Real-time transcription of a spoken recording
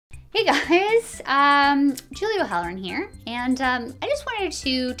Hey guys, Julie O'Halloran here, and I just wanted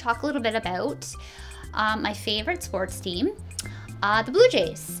to talk a little bit about my favorite sports team, the Blue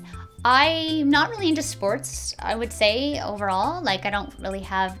Jays. I'm not really into sports, I would say, overall. Like, I don't really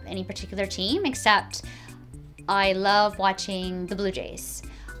have any particular team, except I love watching the Blue Jays.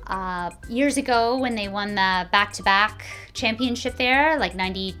 Years ago, when they won the back-to-back championship there, like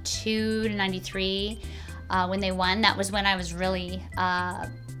 92 to 93, when they won, that was when I was really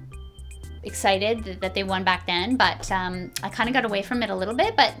excited that they won back then, but I kind of got away from it a little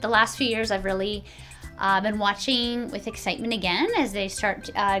bit. But the last few years I've really been watching with excitement again as they start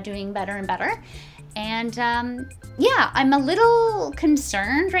doing better and better. And yeah, I'm a little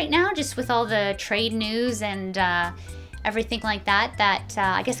concerned right now just with all the trade news and everything like that,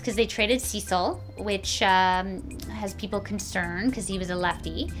 I guess because they traded Cecil, which has people concerned because he was a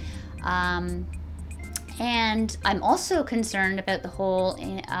lefty. And I'm also concerned about the whole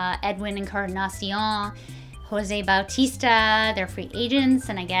Edwin Encarnacion, Jose Bautista, they're free agents,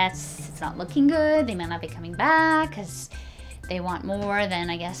 and I guess it's not looking good. They might not be coming back because they want more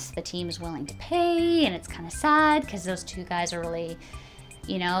than I guess the team is willing to pay, and it's kind of sad because those two guys are really,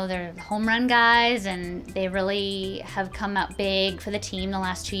 you know, they're home run guys, and they really have come up big for the team the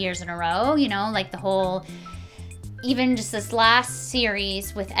last 2 years in a row, you know, like the whole... Even just this last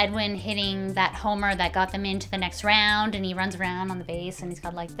series with Edwin hitting that homer that got them into the next round, and he runs around on the base and he's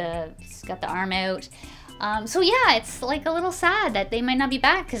got like he's got the arm out. So yeah, it's like a little sad that they might not be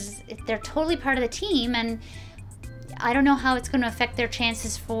back because they're totally part of the team, and I don't know how it's going to affect their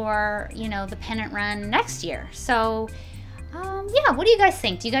chances for, you know, the pennant run next year. So yeah, what do you guys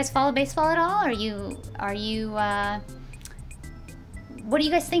think? Do you guys follow baseball at all? What do you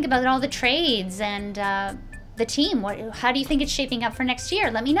guys think about all the trades and the team? How do you think it's shaping up for next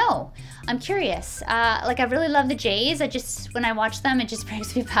year? Let me know. I'm curious. Like, I really love the Jays. When I watch them, it just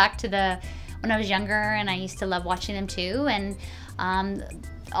brings me back to when I was younger, and I used to love watching them too. And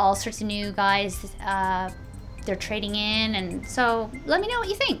all sorts of new guys they're trading in, and so let me know what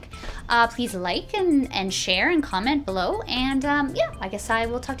you think. Please like and share and comment below, and yeah, I guess I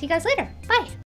will talk to you guys later. Bye.